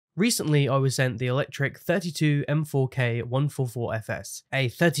Recently, I was sent the Electriq 32M4K144FPS, a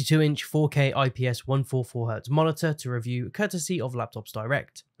 32-inch 4K IPS 144Hz monitor to review courtesy of Laptops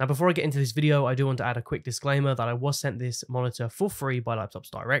Direct. Now, before I get into this video, I do want to add a quick disclaimer that I was sent this monitor for free by Laptops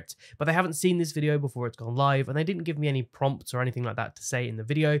Direct, but they haven't seen this video before it's gone live, and they didn't give me any prompts or anything like that to say in the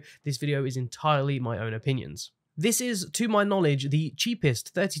video. This video is entirely my own opinions. This is, to my knowledge, the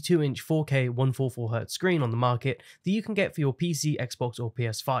cheapest 32-inch 4K 144Hz screen on the market that you can get for your PC, Xbox or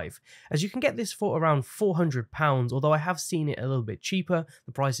PS5, as you can get this for around £400, although I have seen it a little bit cheaper.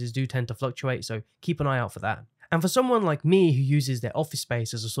 The prices do tend to fluctuate, so keep an eye out for that. And for someone like me who uses their office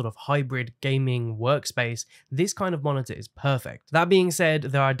space as a sort of hybrid gaming workspace, this kind of monitor is perfect. That being said,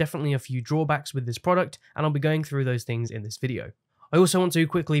 there are definitely a few drawbacks with this product, and I'll be going through those things in this video. I also want to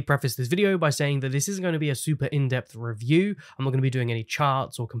quickly preface this video by saying that this isn't going to be a super in-depth review. I'm not going to be doing any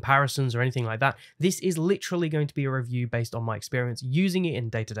charts or comparisons or anything like that. This is literally going to be a review based on my experience using it in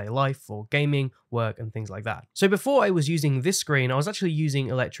day-to-day life for gaming, work, and things like that. So before I was using this screen, I was actually using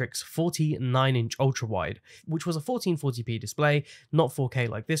Electriq's 49-inch ultra-wide, which was a 1440p display, not 4K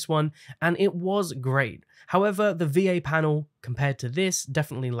like this one, and it was great. However, the VA panel compared to this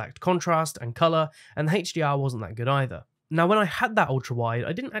definitely lacked contrast and color, and the HDR wasn't that good either. Now, when I had that ultra-wide,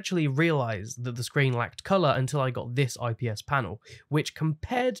 I didn't actually realize that the screen lacked color until I got this IPS panel, which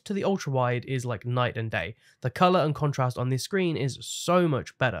compared to the ultra-wide is like night and day. The color and contrast on this screen is so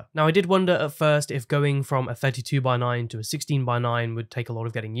much better. Now, I did wonder at first if going from a 32:9 to a 16:9 would take a lot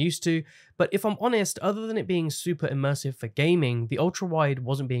of getting used to, but if I'm honest, other than it being super immersive for gaming, the ultra-wide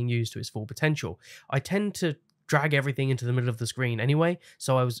wasn't being used to its full potential. I tend to drag everything into the middle of the screen anyway,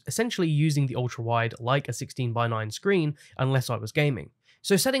 so I was essentially using the ultra-wide like a 16:9 screen unless I was gaming.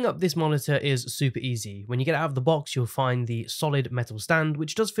 So setting up this monitor is super easy. When you get out of the box, you'll find the solid metal stand,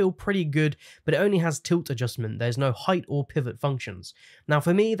 which does feel pretty good, but it only has tilt adjustment. There's no height or pivot functions. Now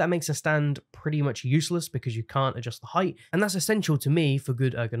for me, that makes a stand pretty much useless because you can't adjust the height, and that's essential to me for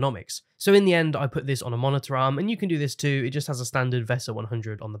good ergonomics. So in the end, I put this on a monitor arm, and you can do this too. It just has a standard VESA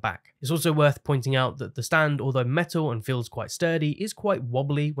 100 on the back. It's also worth pointing out that the stand, although metal and feels quite sturdy, is quite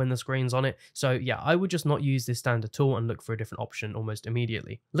wobbly when the screen's on it. So yeah, I would just not use this stand at all and look for a different option almost immediately.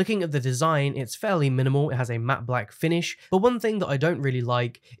 Looking at the design, it's fairly minimal. It has a matte black finish, but one thing that I don't really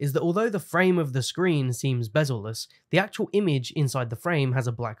like is that although the frame of the screen seems bezel-less, the actual image inside the frame has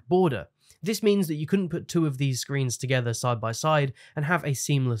a black border. This means that you couldn't put two of these screens together side by side and have a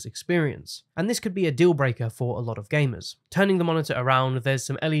seamless experience. And this could be a deal breaker for a lot of gamers. Turning the monitor around, there's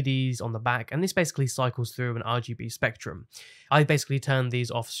some LEDs on the back, and this basically cycles through an RGB spectrum. I basically turned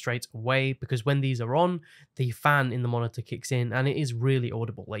these off straight away because when these are on, the fan in the monitor kicks in and it is really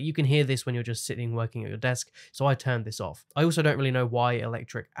audible. Like you can hear this when you're just sitting working at your desk, so I turned this off. I also don't really know why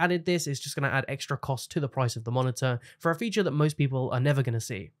Electriq added this. It's just going to add extra cost to the price of the monitor for a feature that most people are never going to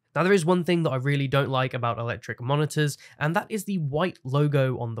see. Now, there is one thing that I really don't like about Electriq monitors, and that is the white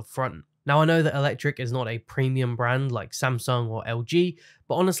logo on the front. Now, I know that Electriq is not a premium brand like Samsung or LG,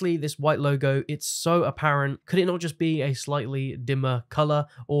 but honestly, this white logo, it's so apparent. Could it not just be a slightly dimmer color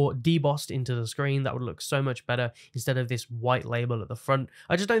or debossed into the screen? That would look so much better instead of this white label at the front.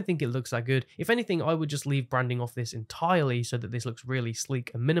 I just don't think it looks that good. If anything, I would just leave branding off this entirely so that this looks really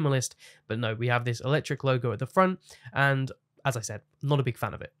sleek and minimalist. But no, we have this Electriq logo at the front, and as I said, not a big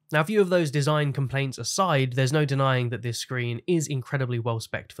fan of it. Now, a few of those design complaints aside, there's no denying that this screen is incredibly well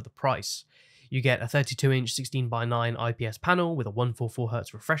spec'd for the price. You get a 32-inch 16:9 IPS panel with a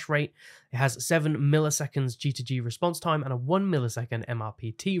 144Hz refresh rate. It has 7 milliseconds G2G response time and a 1 millisecond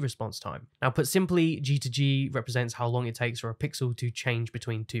MRPT response time. Now, put simply, G2G represents how long it takes for a pixel to change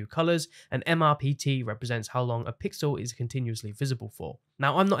between two colors, and MRPT represents how long a pixel is continuously visible for.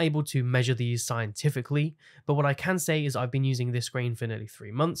 Now, I'm not able to measure these scientifically, but what I can say is I've been using this screen for nearly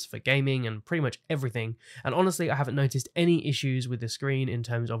 3 months for gaming and pretty much everything, and honestly, I haven't noticed any issues with the screen in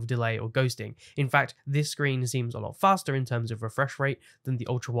terms of delay or ghosting. In fact, this screen seems a lot faster in terms of refresh rate than the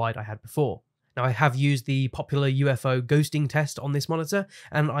ultra-wide I had before. Now, I have used the popular UFO ghosting test on this monitor,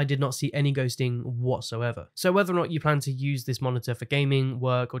 and I did not see any ghosting whatsoever. So whether or not you plan to use this monitor for gaming,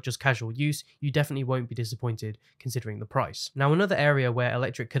 work, or just casual use, you definitely won't be disappointed considering the price. Now, another area where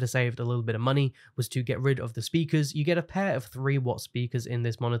Electriq could have saved a little bit of money was to get rid of the speakers. You get a pair of 3-watt speakers in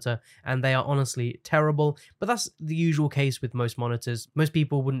this monitor, and they are honestly terrible, but that's the usual case with most monitors. Most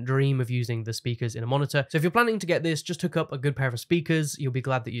people wouldn't dream of using the speakers in a monitor, so if you're planning to get this, just hook up a good pair of speakers. You'll be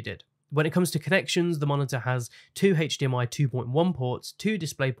glad that you did. When it comes to connections, the monitor has 2 HDMI 2.1 ports, 2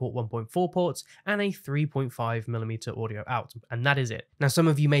 DisplayPort 1.4 ports, and a 3.5mm audio out, and that is it. Now, some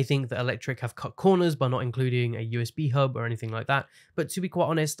of you may think that Electriq have cut corners by not including a USB hub or anything like that, but to be quite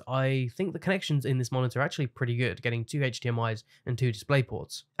honest, I think the connections in this monitor are actually pretty good, getting 2 HDMIs and 2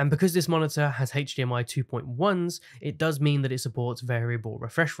 DisplayPorts. And because this monitor has HDMI 2.1s, it does mean that it supports variable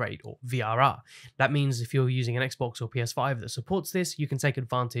refresh rate, or VRR. That means if you're using an Xbox or PS5 that supports this, you can take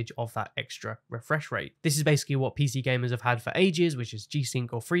advantage of that extra refresh rate. This is basically what PC gamers have had for ages, which is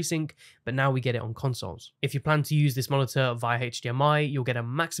G-Sync or FreeSync, but now we get it on consoles. If you plan to use this monitor via HDMI, you'll get a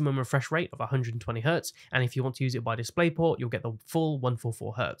maximum refresh rate of 120Hz, and if you want to use it by DisplayPort, you'll get the full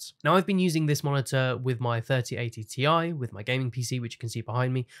 144Hz. Now, I've been using this monitor with my 3080 Ti, with my gaming PC, which you can see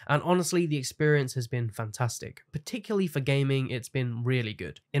behind me, and honestly, the experience has been fantastic. Particularly for gaming, it's been really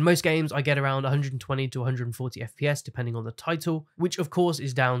good. In most games, I get around 120 to 140 FPS, depending on the title, which of course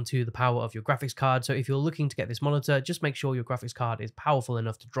is down to the power of your graphics card, so if you're looking to get this monitor, just make sure your graphics card is powerful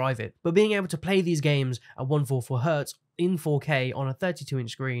enough to drive it. But being able to play these games at 144Hz in 4K on a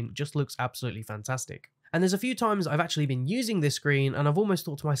 32-inch screen just looks absolutely fantastic. And there's a few times I've actually been using this screen and I've almost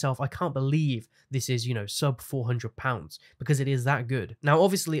thought to myself, I can't believe this is, sub £400, because it is that good. Now,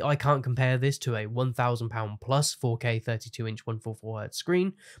 obviously, I can't compare this to a £1,000 plus 4K 32-inch 144Hz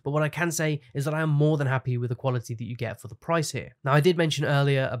screen, but what I can say is that I am more than happy with the quality that you get for the price here. Now, I did mention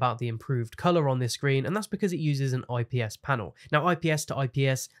earlier about the improved color on this screen, and that's because it uses an IPS panel. Now, IPS to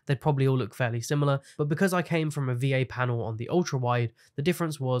IPS, they'd probably all look fairly similar, but because I came from a VA panel on the ultra wide, the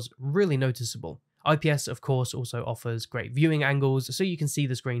difference was really noticeable. IPS, of course, also offers great viewing angles, so you can see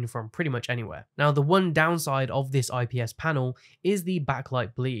the screen from pretty much anywhere. Now, the one downside of this IPS panel is the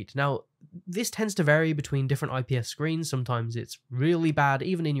backlight bleed. Now, this tends to vary between different IPS screens. Sometimes it's really bad,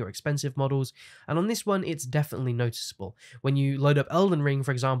 even in your expensive models, and on this one, it's definitely noticeable. When you load up Elden Ring,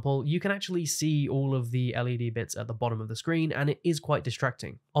 for example, you can actually see all of the LED bits at the bottom of the screen, and it is quite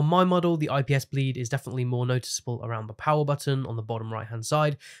distracting. On my model, the IPS bleed is definitely more noticeable around the power button on the bottom right-hand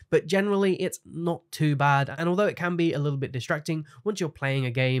side, but generally, it's not too bad, and although it can be a little bit distracting, once you're playing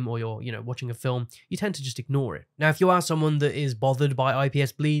a game or you're watching a film, you tend to just ignore it. Now, if you are someone that is bothered by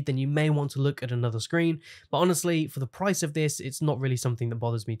IPS bleed, then you may want to look at another screen, but honestly, for the price of this, it's not really something that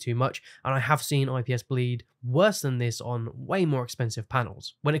bothers me too much, and I have seen IPS bleed worse than this on way more expensive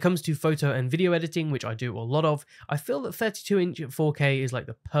panels. When it comes to photo and video editing, which I do a lot of, I feel that 32-inch 4K is like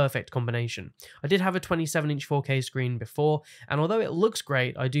the perfect combination. I did have a 27-inch 4K screen before, and although it looks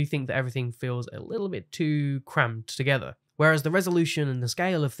great, I do think that everything feels a little bit too cramped together. Whereas the resolution and the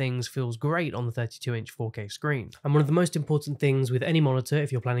scale of things feels great on the 32-inch 4K screen. And one of the most important things with any monitor,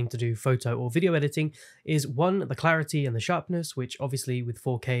 if you're planning to do photo or video editing, is one, the clarity and the sharpness, which obviously with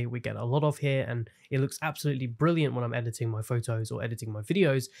 4K we get a lot of here, and it looks absolutely brilliant when I'm editing my photos or editing my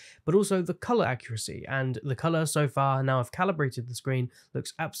videos, but also the color accuracy. And the color so far, now I've calibrated the screen,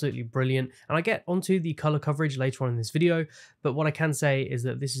 looks absolutely brilliant. And I get onto the color coverage later on in this video, but what I can say is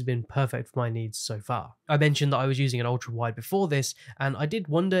that this has been perfect for my needs so far. I mentioned that I was using an ultra wide before this, and I did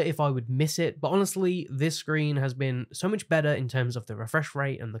wonder if I would miss it, but honestly, this screen has been so much better in terms of the refresh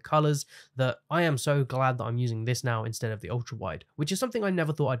rate and the colors that I am so glad that I'm using this now instead of the ultra wide, which is something I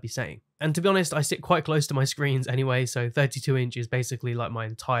never thought I'd be saying. And to be honest, I sit quite close to my screens anyway, so 32-inch is basically like my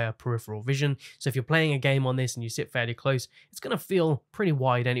entire peripheral vision, so if you're playing a game on this and you sit fairly close, it's going to feel pretty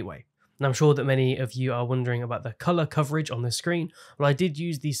wide anyway. And I'm sure that many of you are wondering about the color coverage on the screen. Well, I did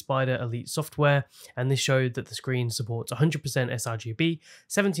use the Spider Elite software, and this showed that the screen supports 100% sRGB,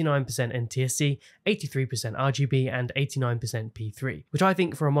 79% NTSC, 83% RGB, and 89% P3, which I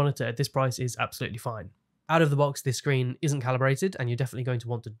think for a monitor at this price is absolutely fine. Out of the box, this screen isn't calibrated, and you're definitely going to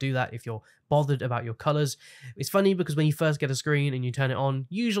want to do that if you're bothered about your colors. It's funny because when you first get a screen and you turn it on,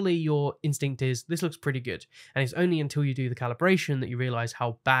 usually your instinct is, this looks pretty good. And it's only until you do the calibration that you realize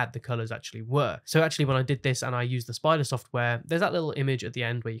how bad the colors actually were. So actually, when I did this and I used the Spider software, there's that little image at the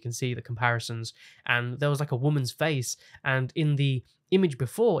end where you can see the comparisons, and there was like a woman's face, and in the image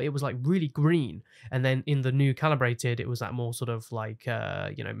before it was like really green, and then in the new calibrated it was that more sort of like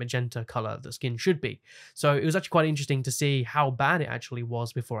magenta color that skin should be. So it was actually quite interesting to see how bad it actually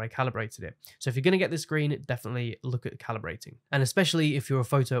was before I calibrated it. So if you're going to get this screen, definitely look at calibrating, and especially if you're a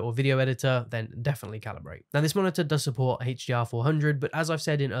photo or video editor, then definitely calibrate. Now, this monitor does support HDR400, but as I've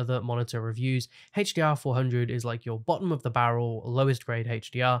said in other monitor reviews, HDR400 is like your bottom of the barrel, lowest grade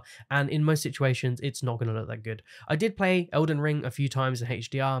HDR, and in most situations it's not going to look that good. I did play Elden Ring a few times times in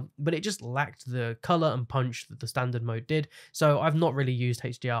HDR, but it just lacked the color and punch that the standard mode did, so I've not really used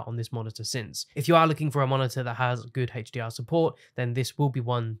HDR on this monitor since. If you are looking for a monitor that has good HDR support, then this will be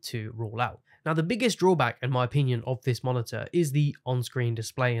one to rule out. Now, the biggest drawback, in my opinion, of this monitor is the on-screen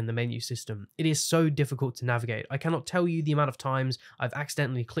display and the menu system. It is so difficult to navigate. I cannot tell you the amount of times I've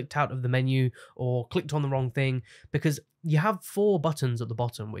accidentally clicked out of the menu or clicked on the wrong thing, because you have 4 buttons at the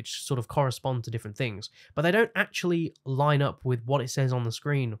bottom which sort of correspond to different things, but they don't actually line up with what it says on the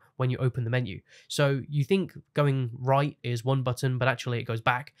screen when you open the menu. So you think going right is one button, but actually it goes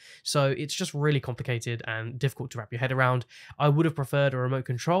back. So it's just really complicated and difficult to wrap your head around. I would have preferred a remote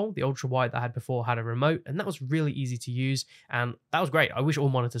control. The ultra wide that I had before had a remote, and that was really easy to use, and that was great. I wish all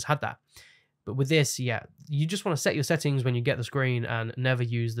monitors had that. But with this, yeah, you just want to set your settings when you get the screen and never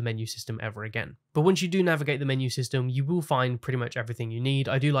use the menu system ever again. But once you do navigate the menu system, you will find pretty much everything you need.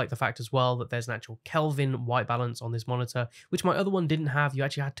 I do like the fact as well that there's an actual Kelvin white balance on this monitor, which my other one didn't have. You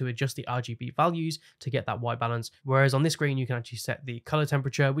actually had to adjust the RGB values to get that white balance, whereas on this screen you can actually set the color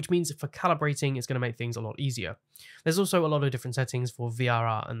temperature, which means for calibrating it's going to make things a lot easier. There's also a lot of different settings for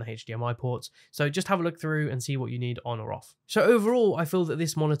VRR and the HDMI ports, so just have a look through and see what you need on or off. So overall, I feel that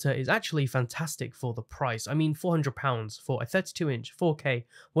this monitor is actually fantastic for the price. I mean, £400 for a 32-inch 4K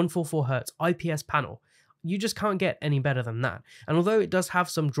 144Hz IPS panel. You just can't get any better than that. And although it does have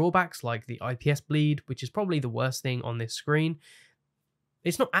some drawbacks like the IPS bleed, which is probably the worst thing on this screen,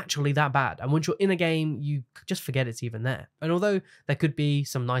 it's not actually that bad. And once you're in a game, you just forget it's even there. And although there could be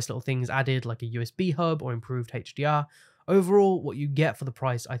some nice little things added like a USB hub or improved HDR, overall, what you get for the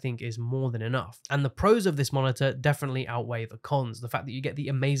price, I think, is more than enough. And the pros of this monitor definitely outweigh the cons. The fact that you get the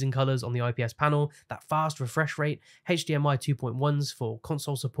amazing colors on the IPS panel, that fast refresh rate, HDMI 2.1s for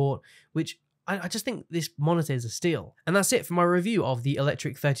console support, which I just think this monitor is a steal. And that's it for my review of the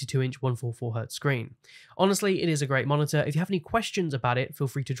Electriq 32-inch 144Hz screen. Honestly, it is a great monitor. If you have any questions about it, feel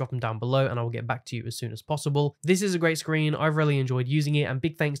free to drop them down below and I will get back to you as soon as possible. This is a great screen. I've really enjoyed using it, and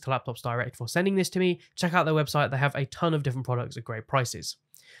big thanks to Laptops Direct for sending this to me. Check out their website. They have a ton of different products at great prices.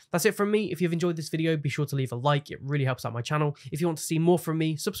 That's it from me. If you've enjoyed this video, be sure to leave a like. It really helps out my channel. If you want to see more from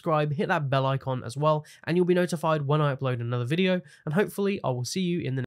me, subscribe, hit that bell icon as well, and you'll be notified when I upload another video, and hopefully I will see you in the next